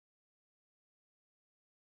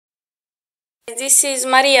This is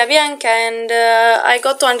Maria Bianca, and I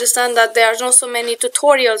got to understand that there are not so many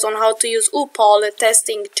tutorials on how to use Uppaal, a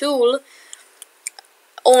testing tool,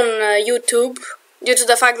 on YouTube, due to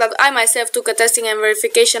the fact that I myself took a testing and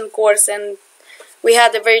verification course and we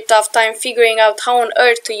had a very tough time figuring out how on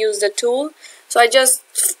earth to use the tool. So I just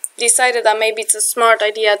decided that maybe it's a smart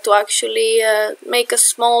idea to actually make a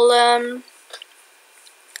small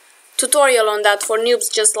tutorial on that for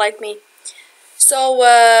noobs just like me.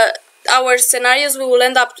 So our scenarios, we will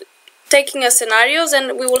end up taking a scenarios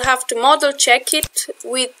and we will have to model check it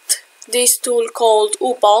with this tool called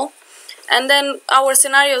Uppaal. And then our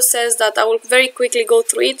scenario says that, I will very quickly go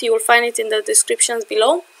through it, you will find it in the descriptions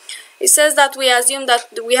below. It says that we assume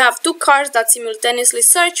that we have two cars that simultaneously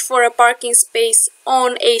search for a parking space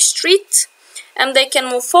on a street, and they can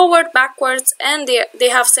move forward, backwards, and they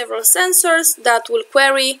have several sensors that will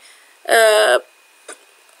query a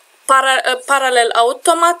parallel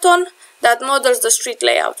automaton that models the street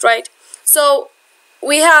layout, right? So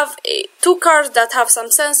we have two cars that have some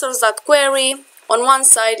sensors that query on one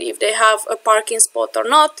side if they have a parking spot or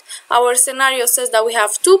not. Our scenario says that we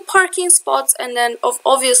have two parking spots, and then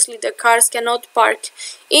obviously the cars cannot park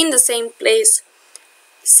in the same place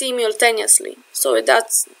simultaneously. So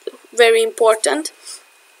that's very important.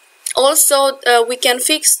 Also, we can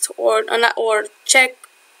fix or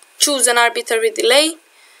choose an arbitrary delay,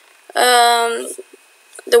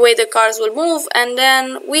 the way the cars will move, and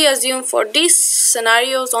then we assume for these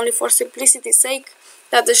scenarios, only for simplicity's sake,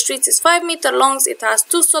 that the street is 5 meters long, it has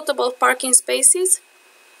two suitable parking spaces.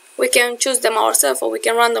 We can choose them ourselves or we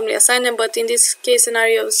can randomly assign them, but in this case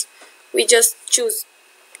scenarios we just choose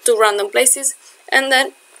two random places. And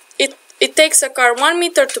then it takes a car 1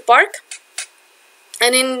 meter to park,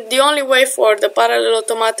 and in the only way for the parallel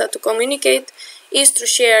automata to communicate is through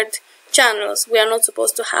shared channels. We are not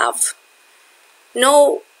supposed to have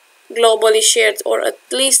no globally shared, or at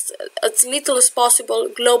least as little as possible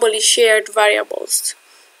globally shared variables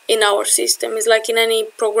in our system. It's like in any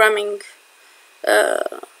programming,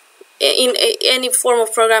 in any form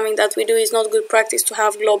of programming that we do, is not good practice to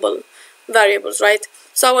have global variables, right?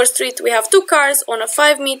 So our street, we have two cars on a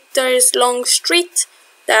 5 meters long street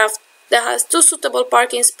that has two suitable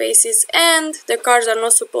parking spaces, and the cars are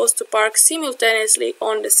not supposed to park simultaneously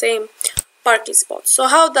on the same parking spot. So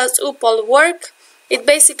how does Uppaal work? It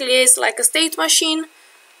basically is like a state machine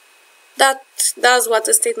that does what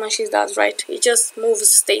a state machine does, right? It just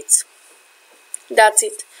moves states. That's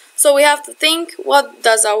it. So we have to think, what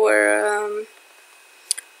does our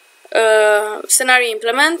scenario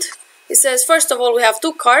implement? It says, first of all, we have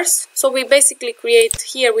two cars. So we basically create,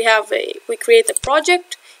 here we create a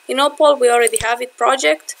project. In Uppaal, we already have it,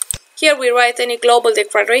 project. Here we write any global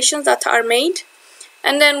declarations that are made.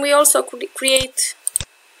 And then we also create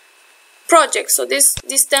project. So this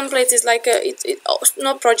template is like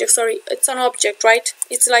not project, sorry, it's an object, right?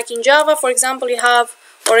 It's like in Java, for example, you have,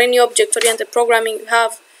 or any object-oriented programming, you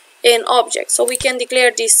have an object. So we can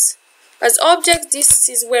declare this as object. This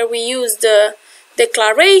is where we use the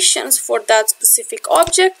declarations for that specific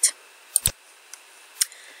object.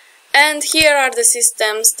 And here are the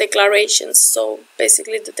system's declarations. So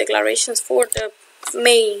basically the declarations for the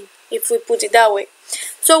main, if we put it that way.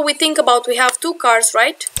 So we think about, we have two cars,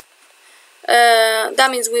 right? That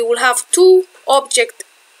means we will have two object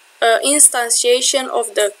instantiation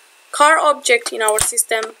of the car object in our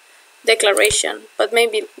system declaration, but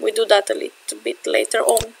maybe we do that a little bit later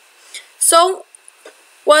on. So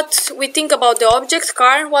what we think about the object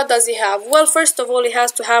car, what does it have? Well, first of all, it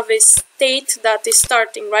has to have a state that is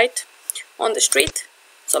starting, right, on the street.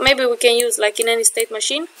 So maybe we can use, like in any state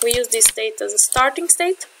machine, we use this state as a starting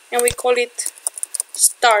state and we call it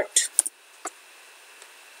start,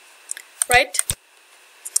 right?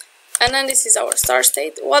 And then this is our start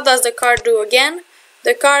state. What does the car do again?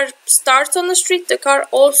 The car starts on the street. The car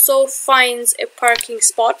also finds a parking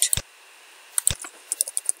spot.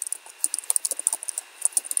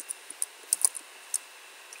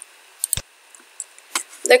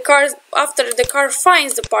 The car, after the car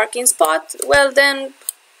finds the parking spot, well then,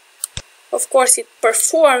 of course, it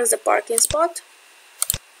performs the parking spot.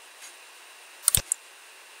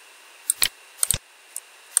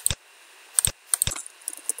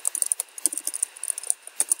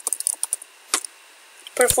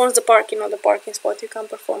 Performs the parking, not the parking spot. You can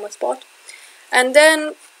perform a spot, and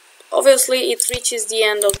then obviously it reaches the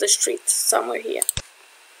end of the street somewhere here.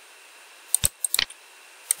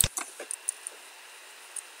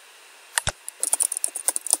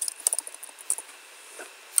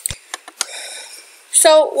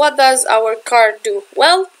 So what does our car do?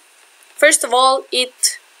 Well, first of all,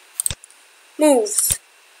 it moves.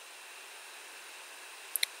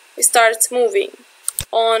 starts moving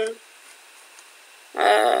on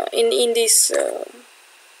in this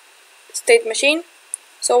state machine.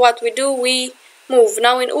 So what we do, we move.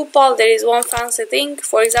 Now in Uppaal there is one fancy thing.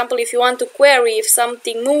 For example, if you want to query if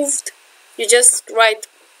something moved, you just write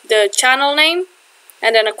the channel name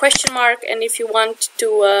and then a question mark, and if you want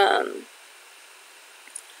to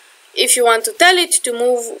tell it to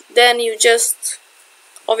move, then you just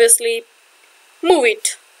obviously move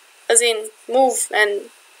it, as in move and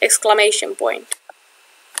exclamation point.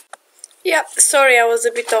 Yeah, sorry, I was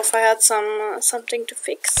a bit off. I had something to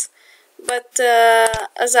fix. But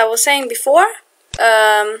as I was saying before,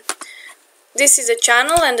 this is a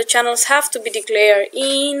channel, and the channels have to be declared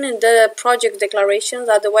in the project declarations,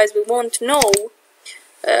 otherwise we won't know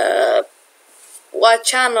what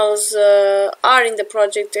channels are in the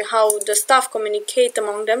project and how the staff communicate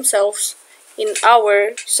among themselves in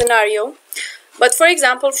our scenario. But for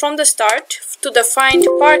example, from the start, to the find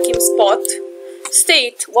parking spot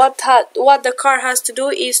state, what the car has to do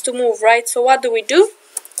is to move, right? So what do?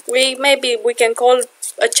 Maybe we can call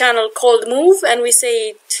a channel called move, and we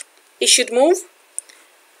say it should move,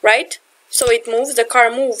 right? So it moves, the car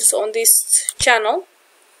moves on this channel,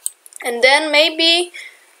 and then maybe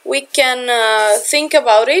we can think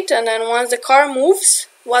about it, and then once the car moves,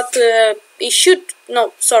 it should,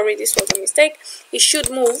 no, sorry, this was a mistake, it should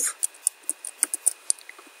move,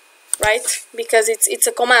 right? Because it's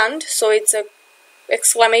a command, so it's a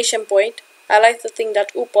exclamation point. I like to think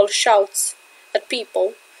that Uppaal shouts at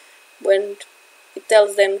people when it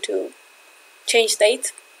tells them to change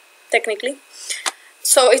date, technically.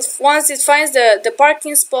 So once it finds the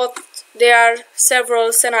parking spot, there are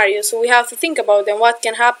several scenarios, so we have to think about them. What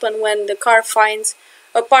can happen when the car finds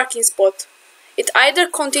a parking spot? It either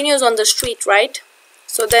continues on the street, right?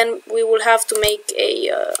 So then we will have to make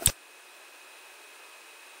a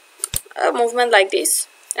movement like this,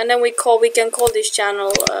 and then we can call this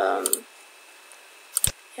channel.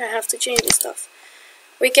 Yeah, I have to change this stuff.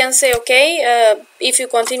 We can say, okay, if you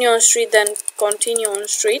continue on street, then continue on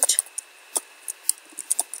street.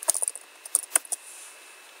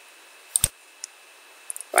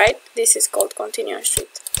 Right? This is called continue on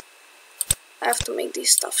street. I have to make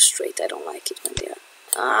this stuff straight. I don't like it when they are...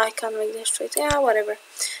 I can't make them straight. Yeah, whatever.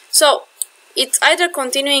 So, it's either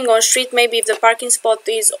continuing on street, maybe if the parking spot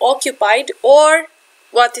is occupied, or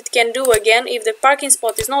what it can do again, if the parking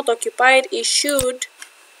spot is not occupied, it should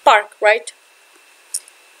park, right?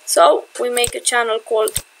 So we make a channel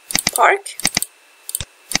called park.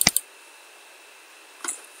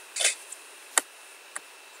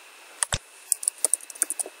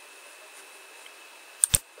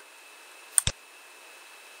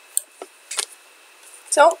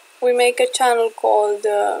 So we make a channel called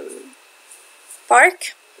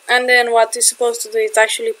park, and then what it's supposed to do, it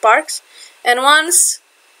actually parks. And once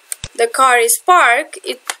the car is parked,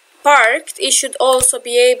 it should also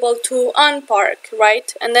be able to unpark,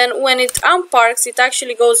 right? And then when it unparks, it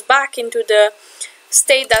actually goes back into the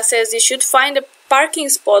state that says it should find a parking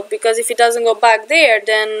spot, because if it doesn't go back there,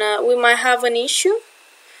 then we might have an issue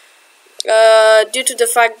due to the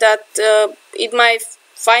fact that it might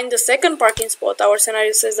find the second parking spot. Our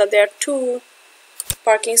scenario says that there are 2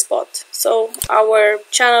 parking spots, so our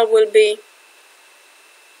channel will be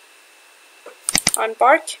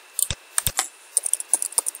unpark,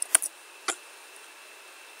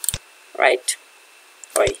 right?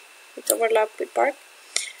 It overlapped with park,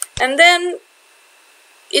 and then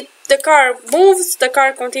the car moves, the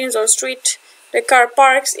car continues on street, the car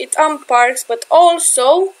parks, it unparks. But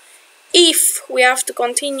also, if we have to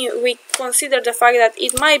continue, we consider the fact that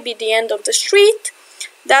it might be the end of the street.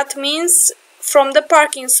 That means from the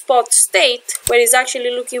parking spot state, where it's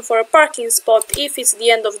actually looking for a parking spot, if it's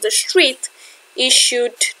the end of the street, it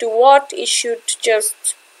should do what? It should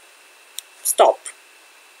just stop.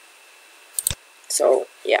 So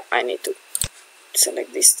yeah, I need to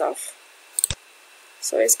select this stuff.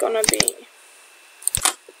 So it's gonna be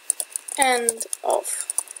end of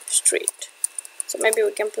street. So maybe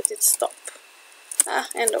we can put it stop.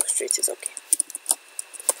 End of street is okay.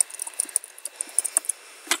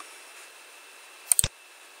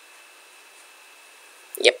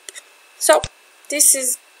 Yep. So this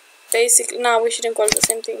is basically, now we shouldn't call it the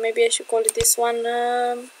same thing. Maybe I should call it this one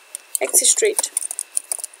exit street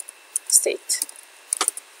state.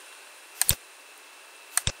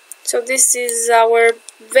 So this is our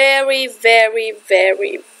very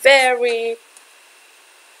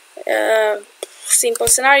simple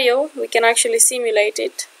scenario. We can actually simulate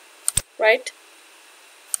it, right?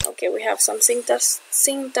 Okay, we have some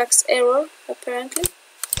syntax error apparently,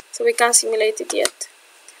 so we can't simulate it yet.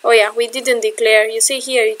 Oh yeah, we didn't declare. You see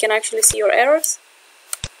here, you can actually see your errors.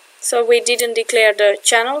 So we didn't declare the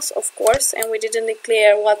channels, of course, and we didn't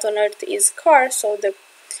declare what on earth is car, so the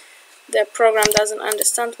program doesn't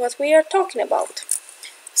understand what we are talking about.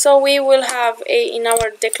 So we will have in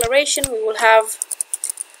our declaration, we will have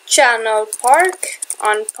channel park,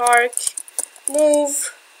 on park,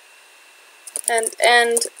 move, and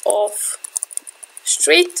end of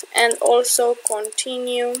street, and also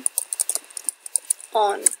continue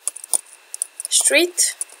on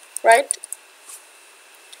street, right?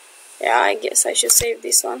 Yeah, I guess I should save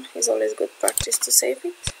this one. It's always good practice to save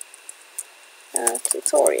it.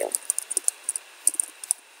 Tutorial.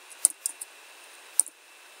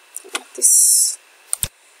 This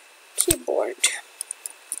keyboard.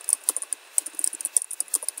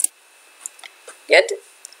 Good.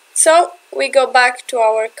 So we go back to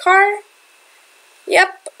our car.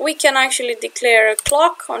 Yep, we can actually declare a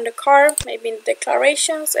clock on the car, maybe in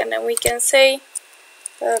declarations, and then we can say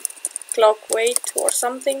clock wait or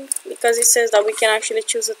something, because it says that we can actually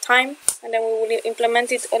choose a time, and then we will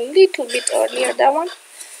implement it a little bit earlier, that one.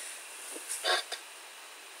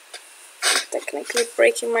 Technically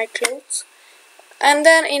breaking my clothes. And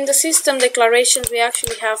then in the system declarations we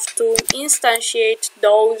actually have to instantiate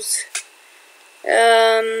those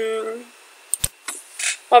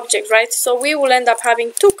objects, right? So we will end up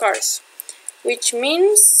having two cars, which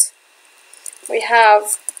means we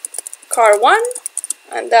have car 1,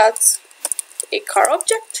 and that's a car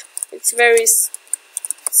object. It's very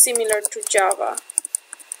similar to Java,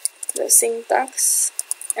 the syntax.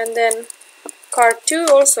 And then car 2,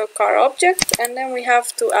 also car object, and then we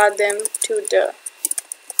have to add them to the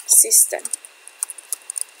system.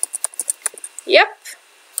 Yep.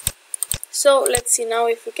 So let's see now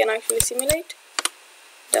if we can actually simulate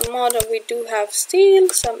the model. We do have still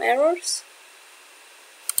some errors.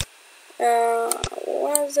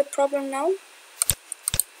 What's the problem now?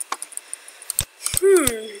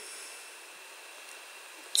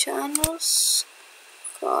 Channels,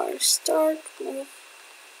 car, start,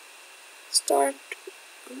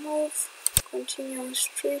 move, continue on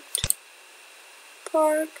street,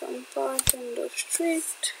 park, on park, end of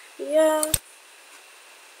street. Yeah.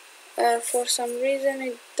 For some reason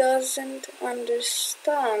it doesn't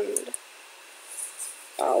understand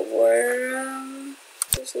our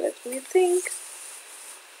just let me think.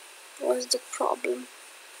 What's the problem?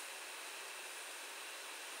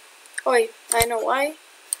 Oh, I know why.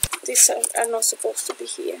 These are not supposed to be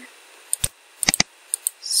here.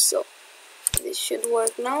 So this should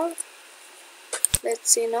work now.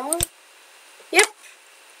 Let's see now. Yep.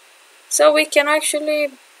 So we can actually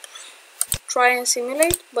try and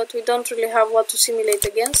simulate, but we don't really have what to simulate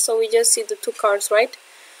against, so we just see the two cars, right?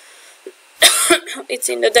 It's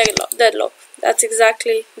in the deadlock. That's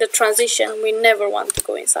exactly the transition we never want to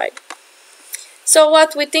go inside. So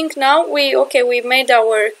what we think now, we made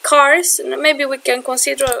our cars, and maybe we can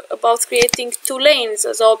consider about creating two lanes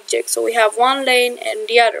as objects. So we have one lane and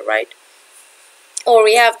the other, right? Or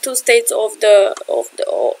we have two states of the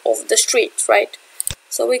street, right?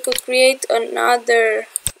 So we could create another.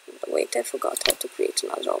 Wait, I forgot how to create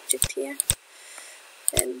another object here.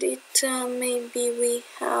 Edit. Maybe we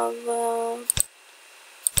have.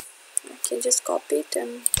 I can just copy it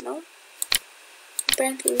and no.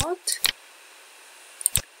 Apparently not.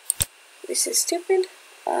 This is stupid.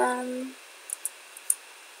 How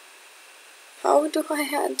do I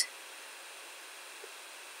add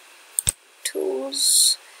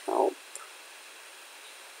tools, help,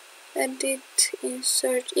 edit,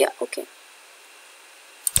 insert? Yeah, okay.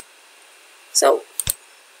 So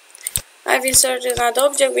I've inserted another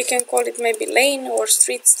object. We can call it maybe lane or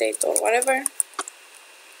street state or whatever.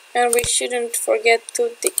 And we shouldn't forget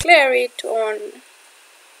to declare it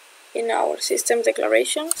in our system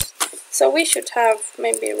declarations. So we should have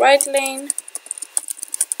maybe right lane.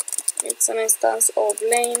 It's an instance of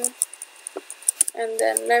lane. And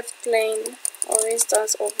then left lane or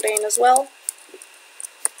instance of lane as well.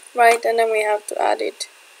 Right, and then we have to add it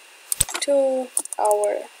to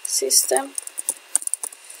our system.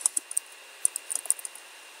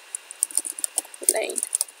 Lane.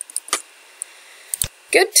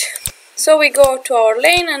 Good. So we go to our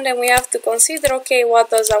lane and then we have to consider, okay, what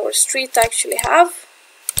does our street actually have?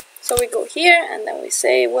 So we go here and then we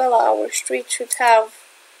say, well, our street should have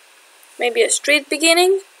maybe a street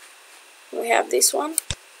beginning. We have this one.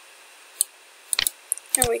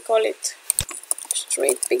 And we call it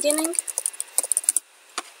street beginning.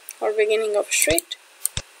 Or beginning of street.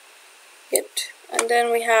 Good. And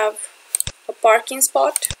then we have a parking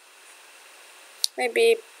spot.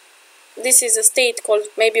 Maybe this is a state called,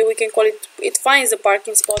 maybe we can call it, it finds the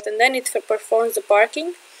parking spot and then it performs the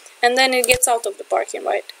parking and then it gets out of the parking,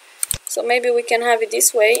 right? So maybe we can have it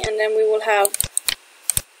this way, and then we will have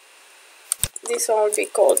this one will be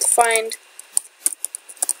called find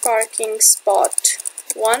parking spot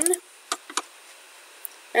 1.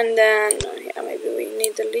 And then yeah, maybe we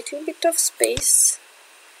need a little bit of space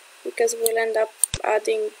because we'll end up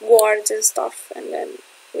adding guards and stuff, and then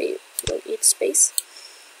we will eat space.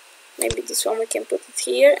 Maybe this one we can put it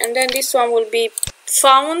here, and then this one will be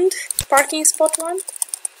found parking spot 1,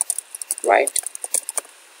 right?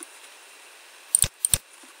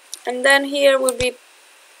 And then here will be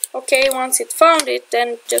okay, once it found it,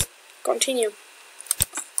 then just continue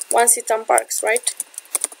once it unparks, right?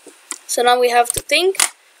 So now we have to think,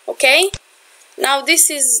 okay, now this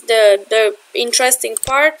is the interesting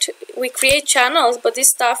part. We create channels, but this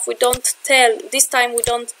stuff we don't tell, this time we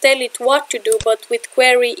don't tell it what to do, but with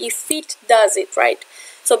query if it does it, right?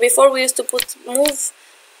 So before we used to put move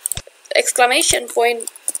exclamation point,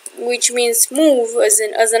 which means move as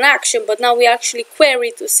an action, but now we actually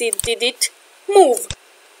query to see did it move.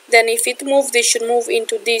 Then if it moved, it should move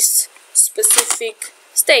into this specific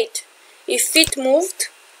state. If it moved,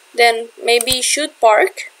 then maybe it should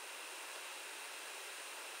park.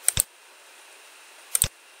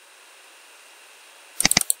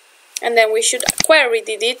 And then we should query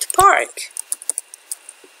did it park,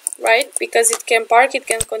 right? Because it can park, it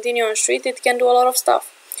can continue on street, it can do a lot of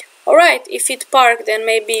stuff. Alright, if it parked, then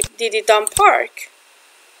maybe did it unpark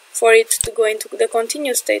for it to go into the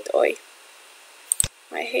continue state. Oi,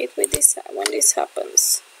 I hate with this when this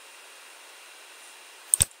happens.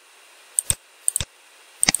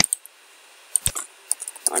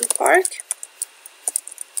 Unpark.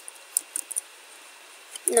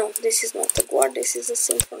 No, this is not a guard, this is a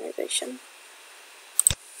synchronization.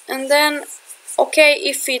 And then, okay,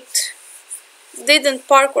 if it didn't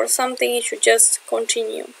park or something, it should just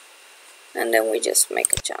continue. And then we just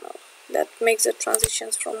make a channel that makes the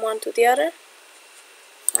transitions from one to the other.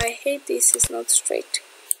 I hate this, is not straight.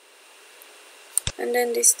 And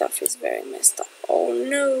then this stuff is very messed up. Oh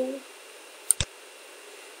no.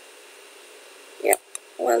 Yep,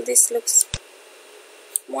 well this looks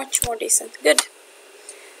much more decent. Good.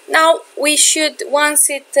 Now we should, once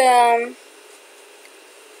it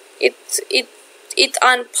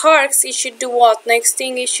unparks, it should do what? Next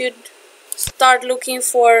thing, it should start looking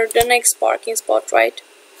for the next parking spot, right?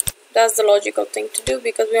 That's the logical thing to do,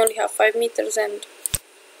 because we only have 5 meters and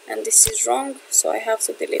this is wrong, so I have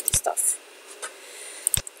to delete the stuff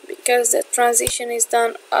because the transition is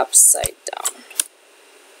done upside down.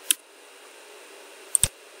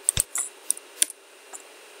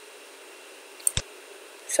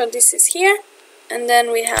 So this is here, and then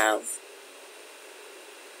we have,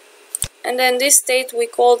 and then this state we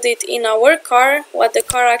called it in our car. What the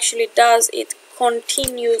car actually does, it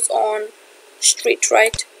continues on street,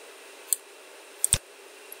 right?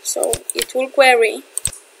 So it will query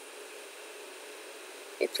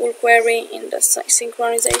in the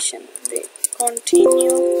synchronization, the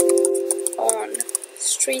continue on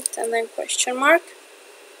street and then question mark.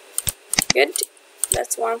 Good,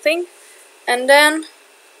 that's one thing. And then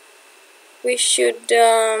we should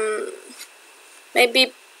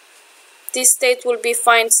maybe this state will be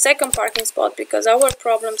find second parking spot, because our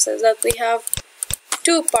problem says that we have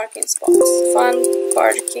 2 parking spots. Find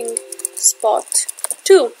parking spot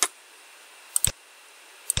 2.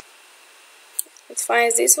 It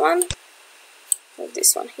finds this one, move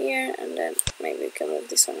this one here, and then maybe we can move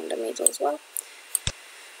this one in the middle as well,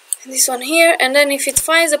 and this one here. And then if it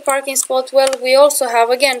finds a parking spot, well, we also have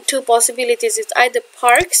again 2 possibilities. It either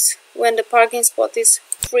parks when the parking spot is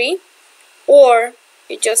free, or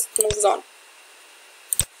it just moves on.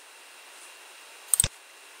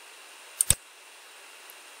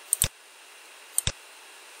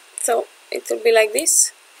 So it will be like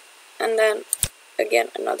this, and then again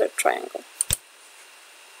another triangle.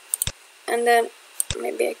 And then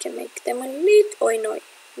maybe I can make them a little, oh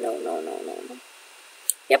no.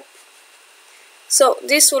 Yep. So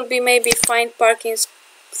this will be maybe found parking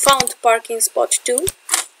spot 2.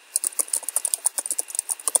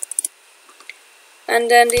 And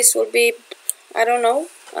then this will be, I don't know,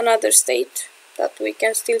 another state that we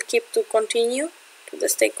can still keep to continue, to the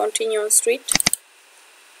state continue on street.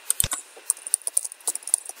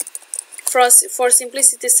 For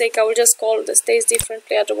simplicity's sake, I will just call the states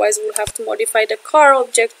differently, otherwise we'll have to modify the car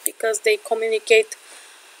object because they communicate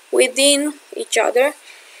within each other.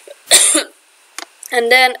 And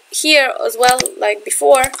then here as well, like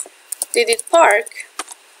before, did it park?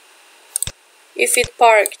 If it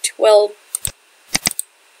parked, well,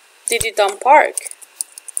 did it unpark?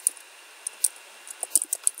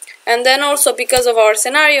 And then also, because of our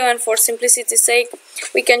scenario and for simplicity's sake,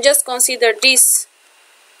 we can just consider this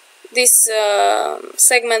this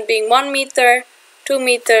segment being 1 meter, 2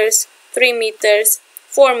 meters, 3 meters,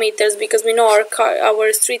 4 meters, because we know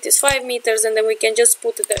our street is 5 meters, and then we can just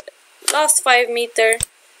put the last 5 meter,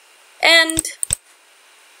 and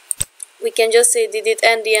we can just say, did it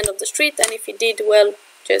end the end of the street? And if it did, well,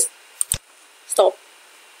 just stop.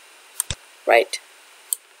 Right.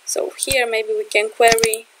 So here maybe we can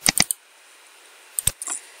query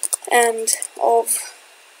end of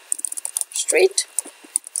street,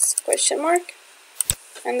 question mark,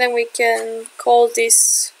 and then we can call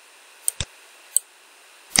this,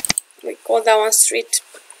 we call that one street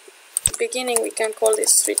beginning, we can call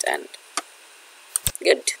this street end.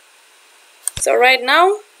 Good. So right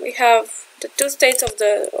now we have the two states of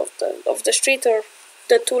the street, or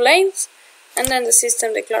the two lanes, and then the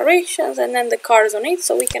system declarations, and then the cars on it,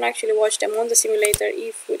 so we can actually watch them on the simulator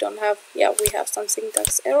if we don't have, yeah, we have some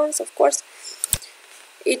syntax errors, of course.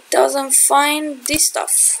 It doesn't find this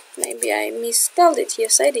stuff. Maybe I misspelled it.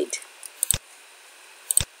 Yes, I did.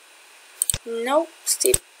 No,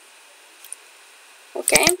 still.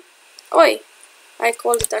 Okay. Oi, I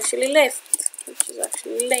called it actually left, which is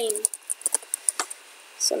actually lane.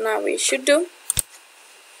 So now we should do.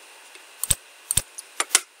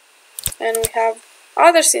 And we have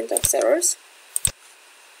other syntax errors.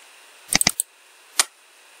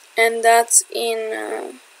 And that's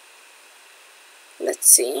in,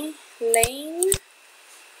 let's see, lane.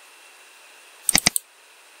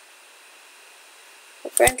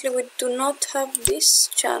 Apparently we do not have this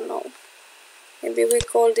channel. Maybe we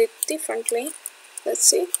called it differently. Let's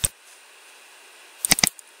see.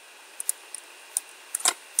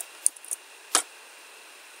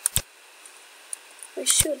 We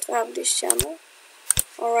should have this channel.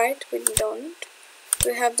 Alright, we don't.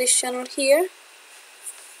 We have this channel here.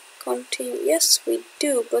 Continue. Yes, we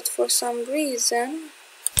do, but for some reason,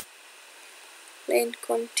 lane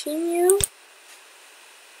continue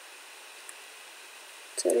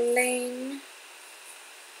to lane.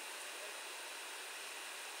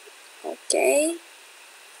 Okay.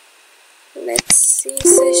 Let's see. It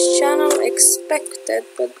says channel expected,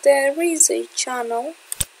 but there is a channel.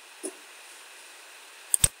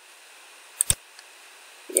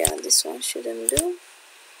 Yeah, this one shouldn't do.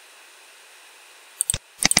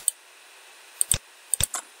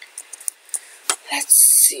 Let's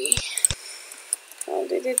see. How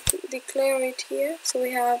did it declare it here? So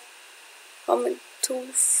we have 2,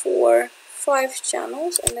 4, 5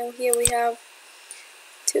 channels, and then here we have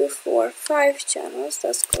 2, 4, 5 channels.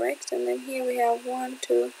 That's correct. And then here we have 1,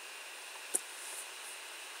 2.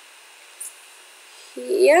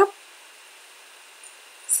 Yep.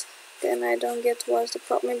 Then I don't get what's the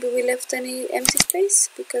problem. Maybe we left any empty space,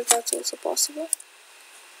 because that's also possible.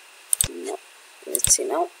 No. Let's see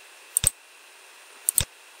now.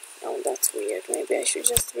 Oh, that's weird. Maybe I should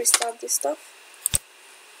just restart this stuff.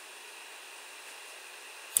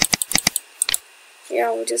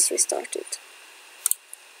 Yeah, we'll just restart it.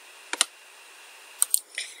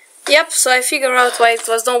 Yep, so I figured out why it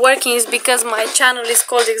was not working. Is because my channel is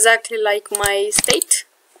called exactly like my state.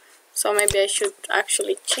 So maybe I should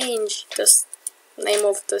actually change the name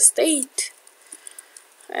of the state.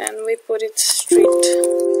 And we put it street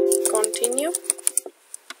continue.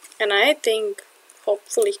 And I think,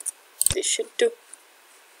 hopefully, this should do.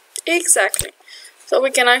 Exactly. So we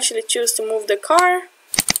can actually choose to move the car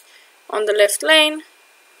on the left lane,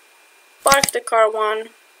 park the car 1,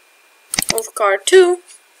 move car 2.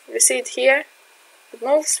 You see it here, it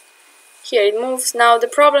moves. Here it moves. Now the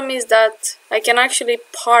problem is that I can actually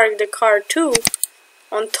park the car 2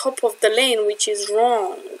 on top of the lane, which is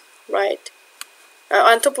wrong, right?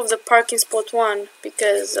 On top of the parking spot 1,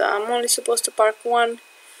 because I'm only supposed to park 1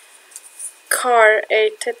 car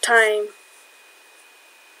at a time.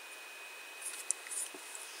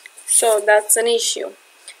 So that's an issue.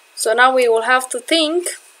 So now we will have to think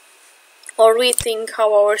or rethink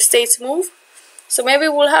how our states move. So maybe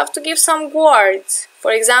we'll have to give some guards.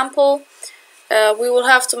 For example, we will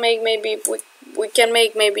have to make, maybe we can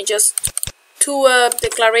make maybe just 2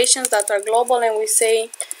 declarations that are global, and we say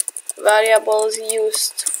variables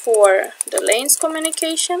used for the lanes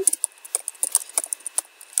communication.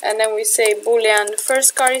 And then we say boolean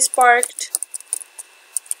first car is parked,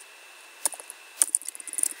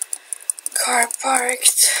 car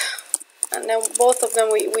parked, and then both of them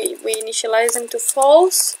we initialize them to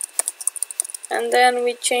false, and then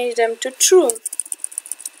we change them to true.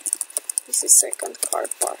 This is second car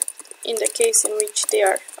parked in the case in which they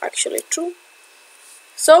are actually true.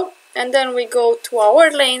 So, and then we go to our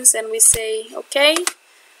lanes and we say okay,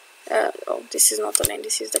 oh, this is not a lane,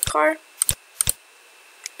 this is the car.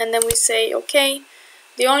 And then we say okay,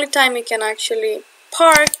 the only time you can actually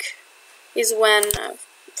park is when,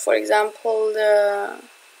 for example,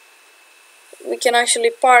 we can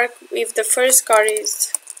actually park if the first car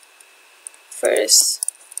is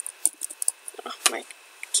my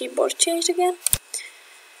keyboard changed again.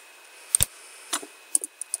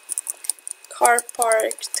 Car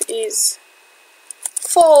parked is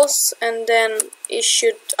false, and then it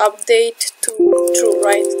should update to true,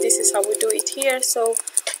 right? This is how we do it here. So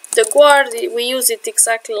the guard, we use it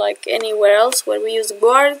exactly like anywhere else where we use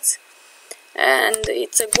guards, and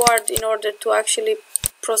it's a guard in order to actually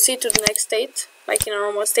proceed to the next state, like in a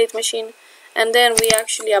normal state machine, and then we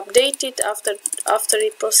actually update it after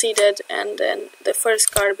it proceeded, and then the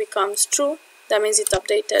first car becomes true. That means it's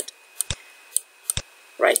updated,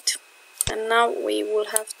 right? And now we will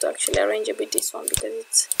have to actually arrange a bit this one because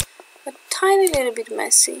it's a tiny little bit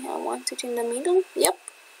messy. I want it in the middle. Yep.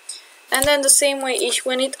 And then the same way,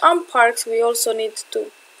 when it unparks, we also need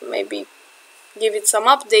to maybe give it some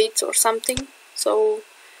updates or something. So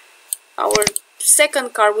our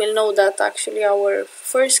second car will know that actually our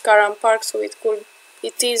first car unparked, so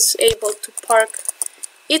it is able to park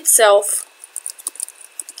itself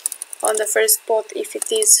on the first spot if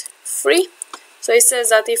it is free. So it says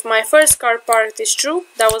that if my first car parked is true,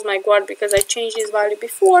 that was my guard because I changed this value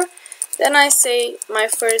before, then I say my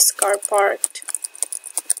first car parked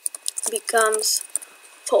becomes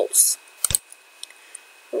false.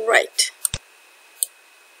 Right.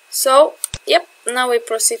 So, yep, now we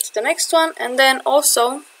proceed to the next one, and then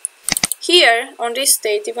also here on this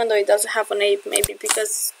state, even though it doesn't have a name, maybe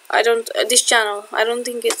because this channel, I don't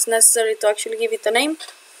think it's necessary to actually give it a name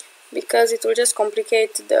because it will just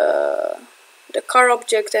complicate the car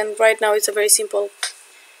object, and right now it's a very simple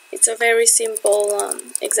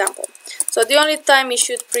example. So the only time it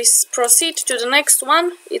should proceed to the next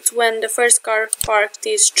one, it's when the first car parked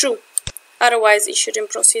is true. Otherwise it shouldn't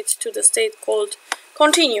proceed to the state called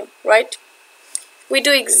continue, right? We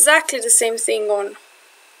do exactly the same thing on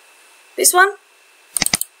this one.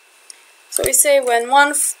 So we say when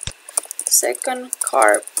second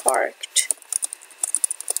car parked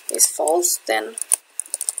is false, then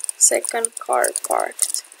second car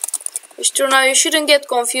parked is true. Now you shouldn't get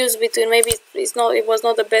confused between, maybe it was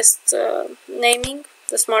not the best naming,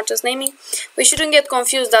 the smartest naming. We shouldn't get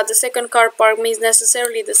confused that the second car park means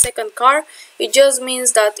necessarily the second car. It just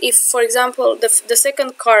means that if, for example, the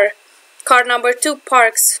second car number 2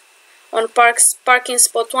 parks on parking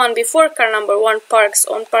spot 1 before car number 1 parks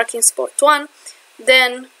on parking spot 1,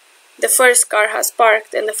 then the first car has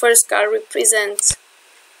parked and the first car represents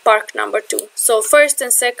park number 2. So first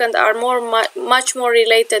and second are much more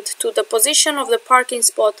related to the position of the parking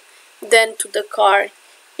spot than to the car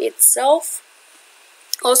itself.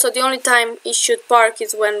 Also, the only time it should park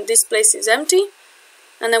is when this place is empty,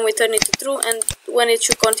 and then we turn it to true, and when it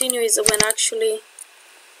should continue is when actually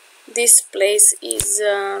this place is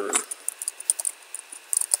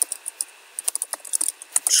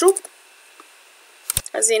true,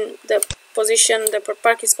 as in the position the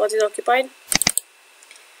parking spot is occupied.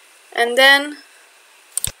 And then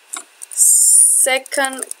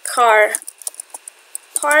second car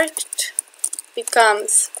parked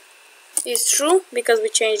is true because we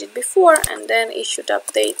changed it before, and then it should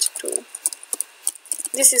update to.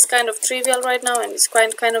 This is kind of trivial right now, and it's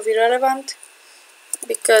kind of irrelevant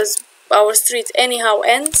because our street anyhow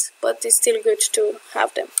ends, but it's still good to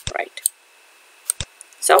have them, right?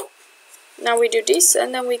 So now we do this,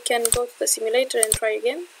 and then we can go to the simulator and try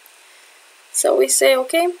again. So we say,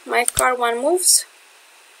 okay, my car 1 moves,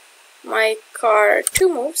 my car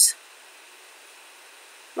 2 moves,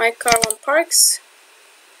 my car 1 parks,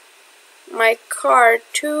 my car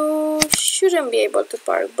 2 shouldn't be able to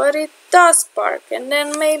park, but it does park, and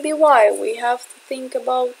then maybe why? We have to think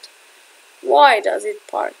about why does it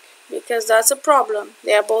park, because that's a problem.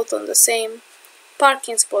 They are both on the same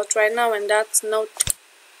parking spot right now, and that's not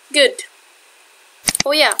good.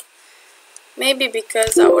 Oh yeah. Maybe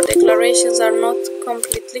because our declarations are not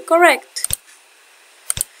completely correct.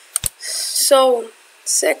 So,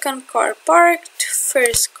 second car parked,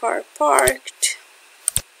 first car parked.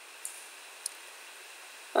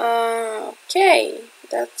 Okay,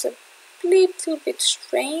 that's a little bit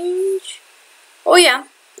strange. Oh yeah,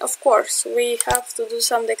 of course, we have to do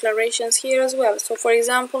some declarations here as well. So, for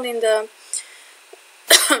example, in the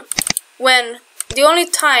when the only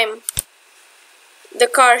time the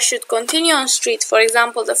car should continue on street, for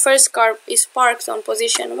example, the first car is parked on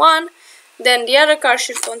position 1, then the other car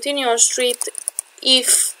should continue on street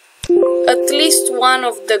if at least one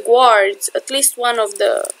of the guards, at least one of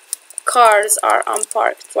the cars are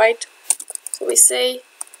unparked, right? So we say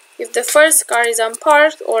if the first car is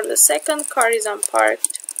unparked or the second car is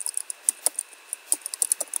unparked,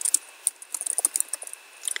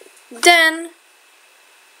 then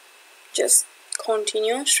just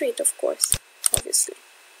continue on street, of course, obviously.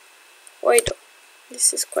 Wait,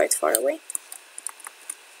 this is quite far away.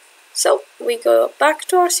 So we go back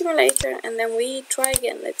to our simulator and then we try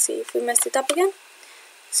again. Let's see if we messed it up again.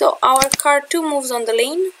 So our car 2 moves on the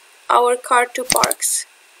lane, our car 2 parks,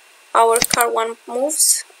 our car 1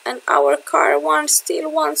 moves, and our car 1 still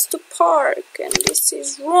wants to park, and this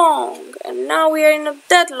is wrong. And now we are in a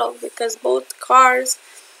deadlock because both cars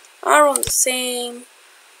are on the same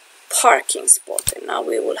parking spot, and now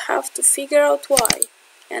we will have to figure out why.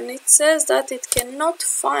 And it says that it cannot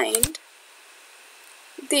find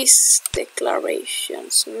these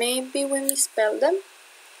declarations. Maybe we misspelled them.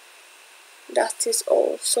 That is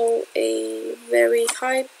also a very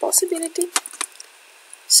high possibility.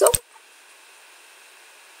 So,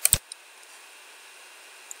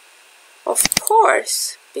 of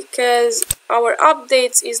course, because our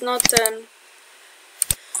updates is not an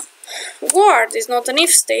word, is not an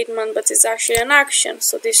if statement, but it's actually an action.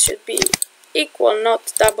 So this should be equal,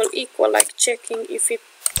 not double equal, like checking if it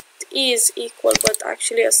is equal, but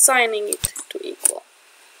actually assigning it to equal.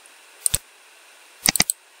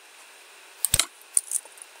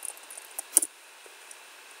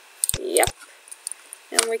 Yep,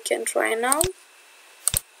 and we can try now.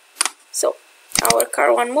 So our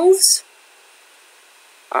car 1 moves,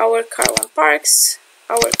 our car 1 parks,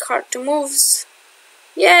 our car 2 moves.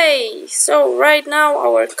 Yay! So right now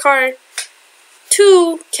our car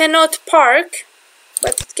 2 cannot park,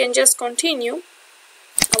 but it can just continue.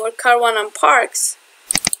 Our car 1 unparks,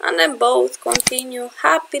 and then both continue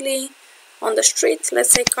happily on the street.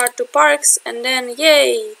 Let's say car 2 parks, and then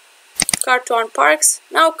yay! Car 2 unparks.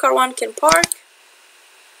 Now car 1 can park,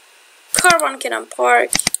 car 1 can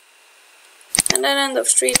unpark, and then end of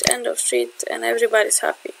street, and everybody's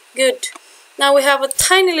happy. Good. Now we have a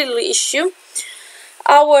tiny little issue.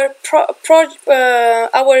 Our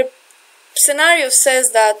scenario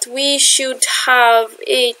says that we should have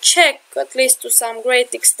a check, at least to some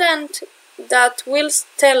great extent, that will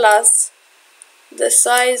tell us the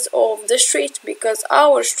size of the street, because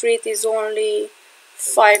our street is only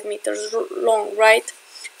 5 meters long, right?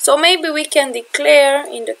 So maybe we can declare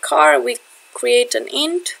in the car, we create an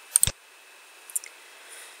int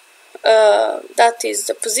that is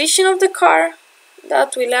the position of the car,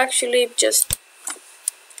 that will actually just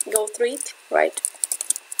go through it, right?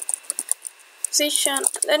 Position,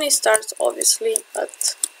 then it starts obviously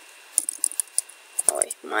at, oh,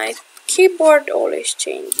 my keyboard always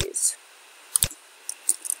changes,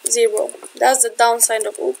 0. That's the downside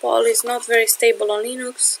of Uppaal, it's not very stable on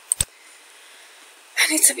Linux,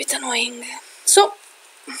 and it's a bit annoying. So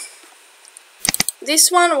this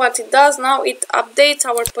one, what it does now, it updates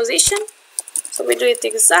our position. So we do it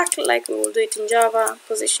exactly like we will do it in Java,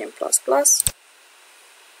 position ++.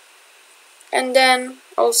 And then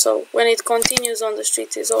also when it continues on the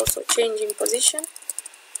street is also changing position.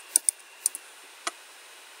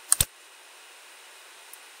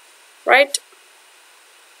 Right?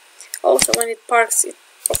 Also when it parks, it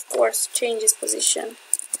of course changes position.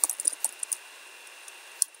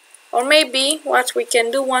 Or maybe what we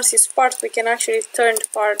can do, once it's parked, we can actually turn the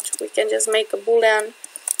part. We can just make a boolean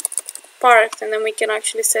parked, and then we can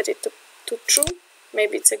actually set it to true.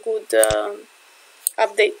 Maybe it's a good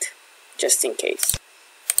update, just in case.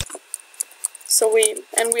 So we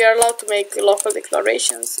are allowed to make local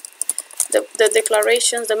declarations.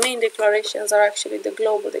 The main declarations are actually the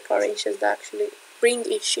global declarations that actually bring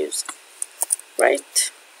issues,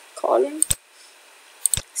 right? Column.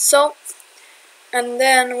 So, and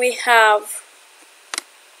then we have,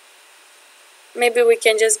 maybe we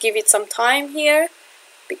can just give it some time here,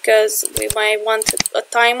 because we might want a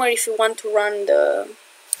timer if you want to run the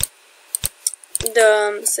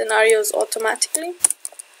scenarios automatically.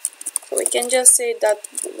 So we can just say that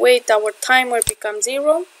wait, our timer becomes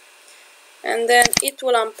 0, and then it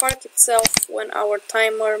will unpark itself when our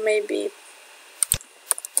timer maybe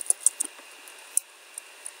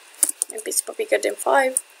it's bigger than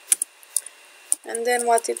 5. And then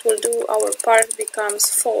what it will do, our park becomes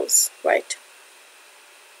false, right?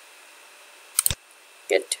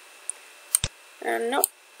 Good. And no,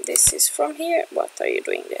 this is from here. What are you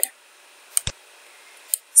doing there?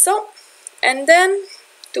 So, and then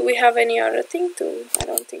do we have any other thing to? I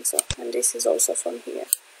don't think so. And this is also from here.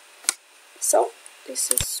 So this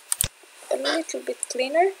is a little bit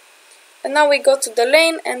cleaner. And now we go to the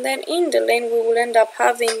lane, and then in the lane we will end up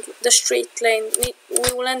having the street lane.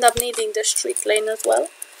 We will end up needing the street lane as well.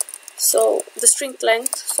 So the street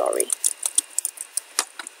length, sorry.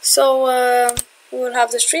 So we will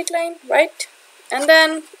have the street lane, right? And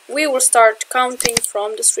then we will start counting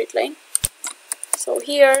from the street lane. So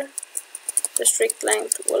here the street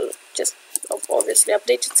length will just obviously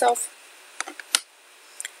update itself.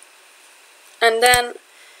 And then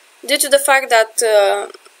due to the fact that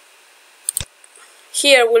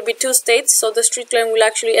here will be 2 states, so the street length will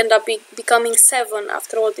actually end up becoming 7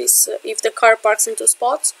 after all this, if the car parks in 2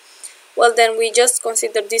 spots. Well, then we just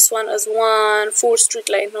consider this one as 1 full street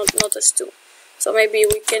length, not as 2. So maybe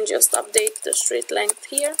we can just update the street length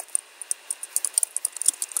here.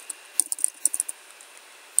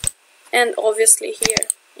 And obviously here,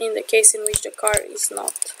 in the case in which the car is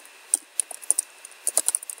not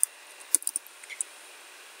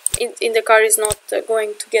in the car is not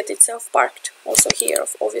going to get itself parked, also here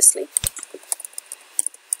obviously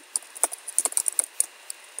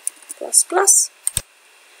plus,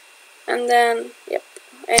 and then yep,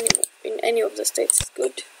 in any of the states is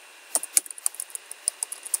good.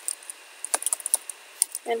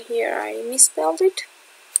 And here I misspelled it.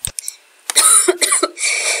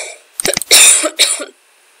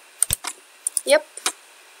 Yep,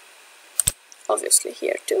 obviously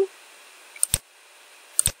here too.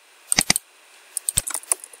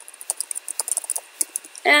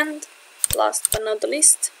 And last but not the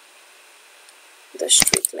least, the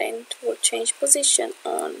street length will change position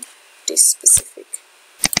on this specific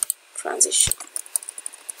transition.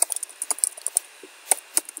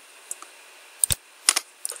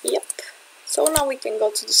 Yep, so now we can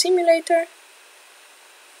go to the simulator,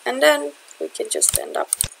 and then we can just end up,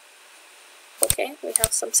 okay, we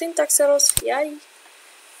have some syntax errors, yay.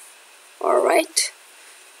 Alright,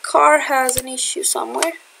 car has an issue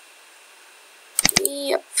somewhere.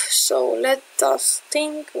 Yep, so let us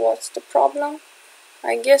think what's the problem.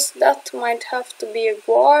 I guess that might have to be a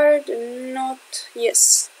guard, not,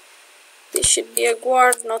 yes. This should be a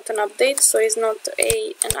guard, not an update, so it's not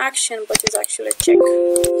an action, but it's actually a check.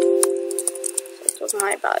 So it was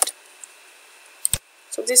my bad.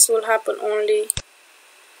 So this will happen only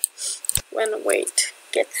when weight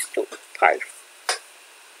gets to 5.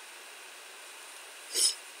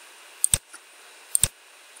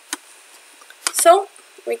 So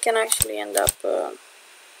we can actually end up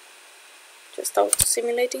just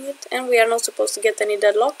auto-simulating it, and we are not supposed to get any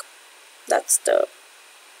deadlock. That's the...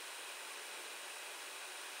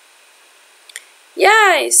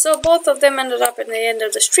 Yay! So both of them ended up at the end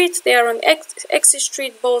of the street. They are on exit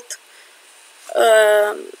street, both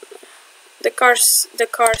the car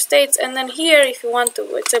states. And then here, if you want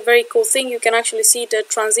to, it's a very cool thing, you can actually see the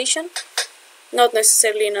transition. Not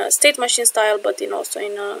necessarily in a state machine style, but also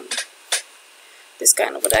in this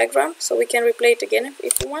kind of a diagram. So we can replay it again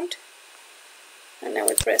if we want. And then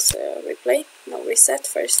we press replay. No, reset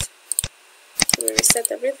first. So we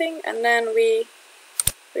reset everything, and then we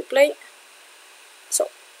replay. So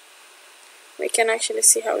we can actually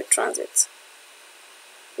see how it transits,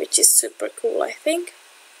 which is super cool, I think.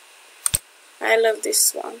 I love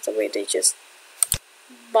this one, the way they just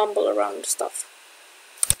bumble around stuff.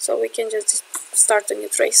 So we can just start a new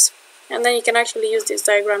trace, and then you can actually use this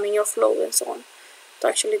diagram in your flow and so on to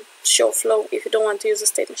actually show flow if you don't want to use a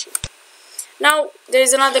state machine. Now there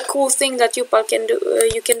is another cool thing that Uppaal can do.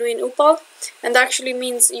 You can do in Uppaal, and actually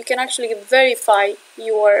means you can actually verify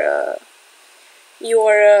your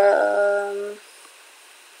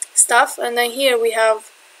stuff. And then here we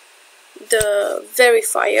have the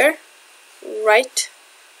verifier, right?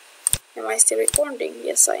 Am I still recording?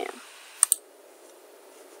 Yes, I am.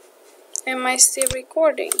 Am I still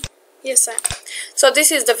recording? Yes, I am. So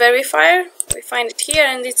this is the verifier. We find it here,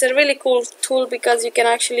 and it's a really cool tool because you can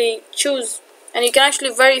actually choose and you can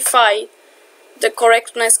actually verify the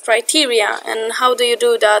correctness criteria. And how do you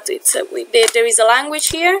do that? It's there is a language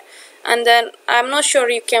here, and then I'm not sure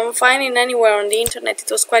you can find it anywhere on the internet. It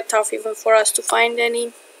was quite tough even for us to find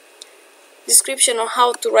any description on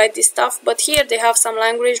how to write this stuff, but here they have some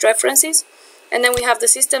language references, and then we have the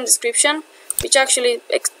system description, which actually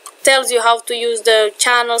tells you how to use the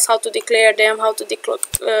channels, how to declare them, how to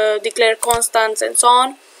declare constants and so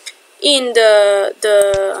on in the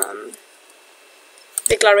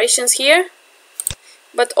declarations here.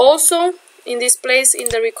 But also in this place, in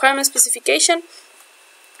the requirement specification,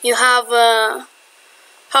 you have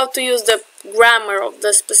how to use the grammar of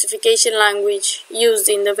the specification language used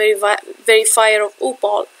in the verifier of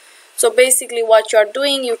Uppaal. So basically what you are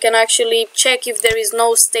doing, you can actually check if there is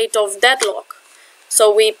no state of deadlock. So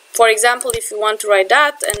we, for example, if you want to write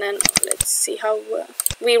that, and then let's see how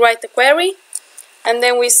we write the query, and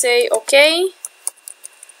then we say okay,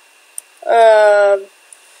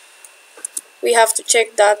 we have to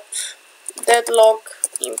check that deadlock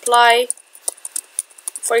imply,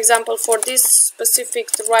 for example, for this specific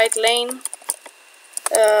right lane,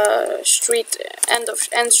 street,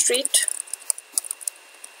 end street,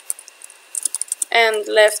 and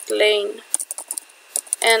left lane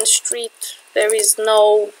and street, there is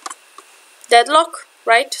no deadlock,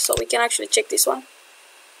 right? So we can actually check this one.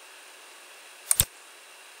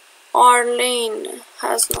 R lane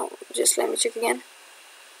has no, just let me check again.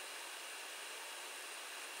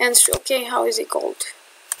 And okay, how is it called?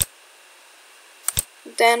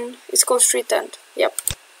 Then it's called street end. Yep,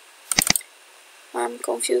 I'm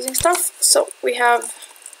confusing stuff. So we have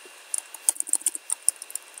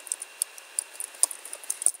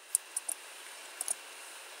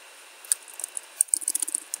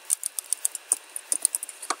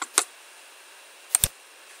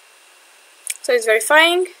so it's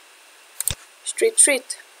verifying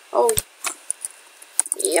street. Oh,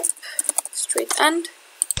 yep, street end.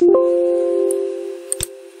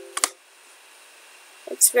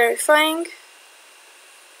 It's verifying.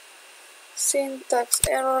 Syntax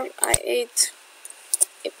error, I ate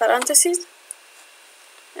a parenthesis,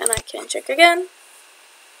 and I can check again.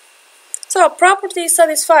 So property is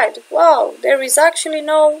satisfied. Wow, there is actually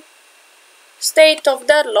no state of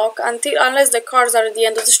deadlock unless the cars are at the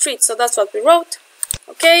end of the street. So that's what we wrote.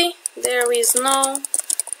 Okay, there is no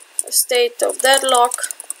state of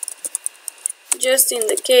deadlock just in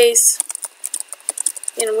the case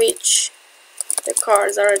in which the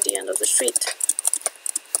cars are at the end of the street.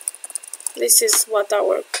 This is what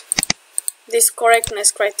this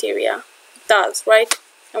correctness criteria does, right?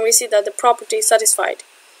 And we see that the property is satisfied.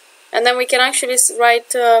 And then we can actually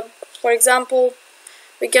write, for example,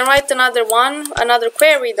 we can write another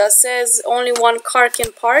query that says only one car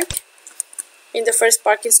can park in the first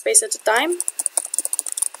parking space at a time.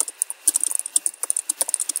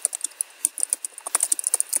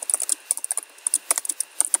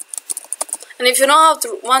 And if you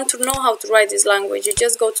want to know how to write this language, you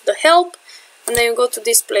just go to the help, and then you go to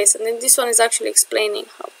this place, and then this one is actually explaining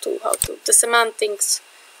how to the semantics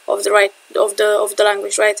of the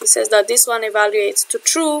language, right? It says that this one evaluates to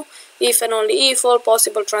true if and only if all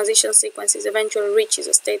possible transition sequences eventually reaches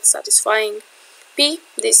a state satisfying P.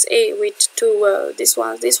 This A with two this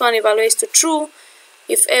one evaluates to true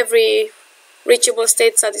if every reachable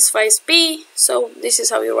state satisfies P. So this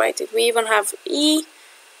is how you write it. We even have E.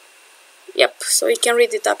 Yep, so you can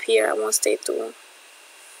read it up here. I won't stay to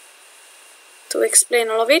explain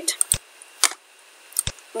all of it,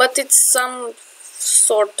 but it's some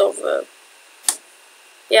sort of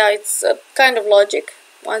yeah, it's a kind of logic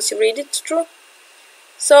once you read it through.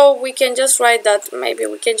 So we can just write that. Maybe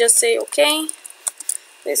we can just say, okay,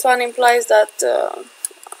 this one implies that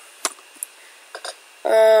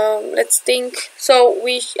let's think. So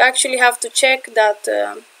we actually have to check that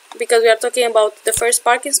because we are talking about the first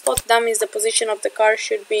parking spot, that means the position of the car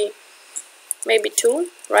should be maybe 2,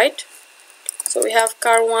 right? So we have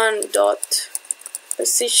car1 dot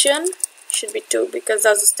position should be 2 because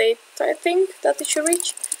that's the state I think that it should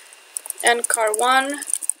reach, and car1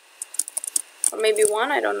 or maybe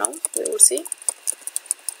 1, I don't know, we will see,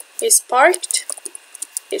 is parked,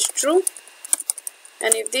 is true.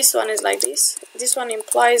 And if this one is like this, this one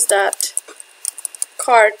implies that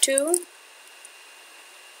car2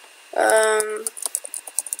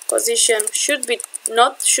 position should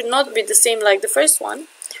not be the same like the first one,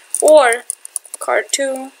 or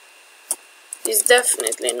car2 is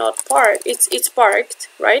definitely not parked. It's parked,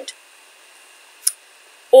 right?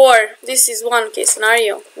 Or this is one case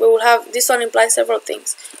scenario. We will have this one implies several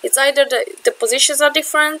things. It's either the positions are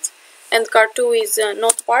different and car2 is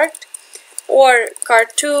not parked, or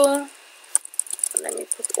car2, let me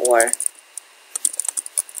put or,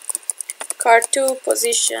 car2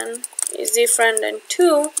 position is different than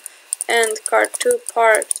 2 and car2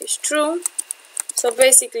 parked is true. So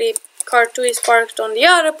basically car2 is parked on the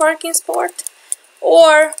other parking spot,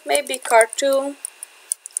 or maybe car2,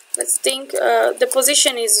 let's think,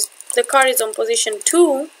 the car is on position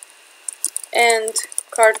 2 and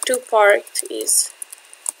car2 parked is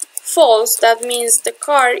false. That means the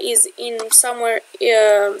car is in somewhere,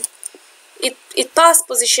 it passed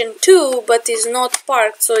position 2 but is not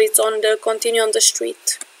parked, so it's on the continue on the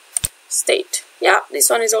street state. Yeah, this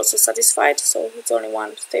one is also satisfied, so it's only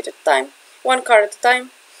one state at a time, one car at a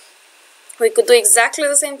time. We could do exactly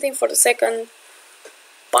the same thing for the second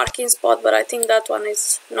parking spot, but I think that one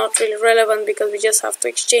is not really relevant because we just have to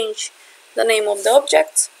exchange the name of the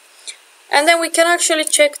objects. And then we can actually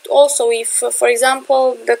check also if, for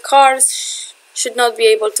example, the cars should not be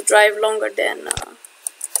able to drive longer than,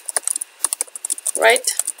 right?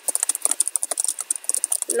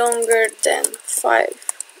 Longer than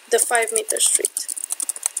the 5 meter street.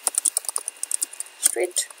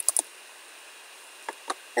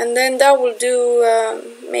 And then that will do,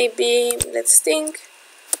 maybe, let's think,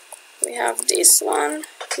 we have this one,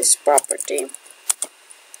 this property,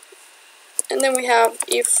 And then we have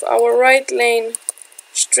if our right lane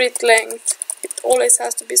street length, it always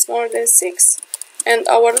has to be smaller than 6, and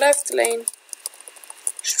our left lane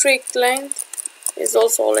street length is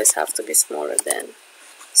also always have to be smaller than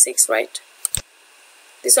 6, right?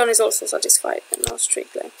 This one is also satisfied, and now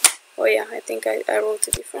street length. Oh yeah, I think I wrote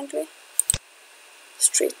it differently.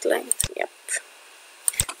 Street length, yep.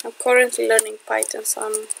 I'm currently learning Python, so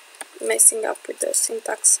I'm messing up with the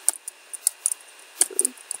syntax.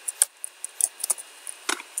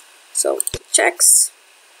 So it checks.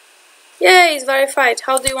 Yeah, it's verified.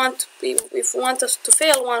 How do you want to be, if we want us to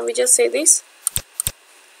fail one, we just say this.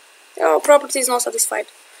 Our property is not satisfied.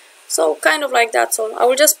 So kind of like that. So I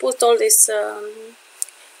will just put all these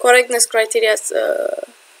correctness criteria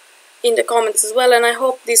in the comments as well, and I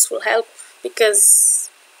hope this will help, because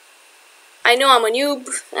I know I'm a noob,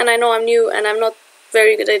 and I know I'm new, and I'm not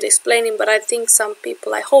very good at explaining, but I think some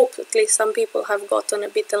people, I hope at least some people have gotten a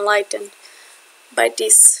bit enlightened by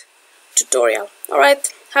this tutorial.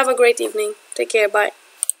 Alright, have a great evening. Take care, bye.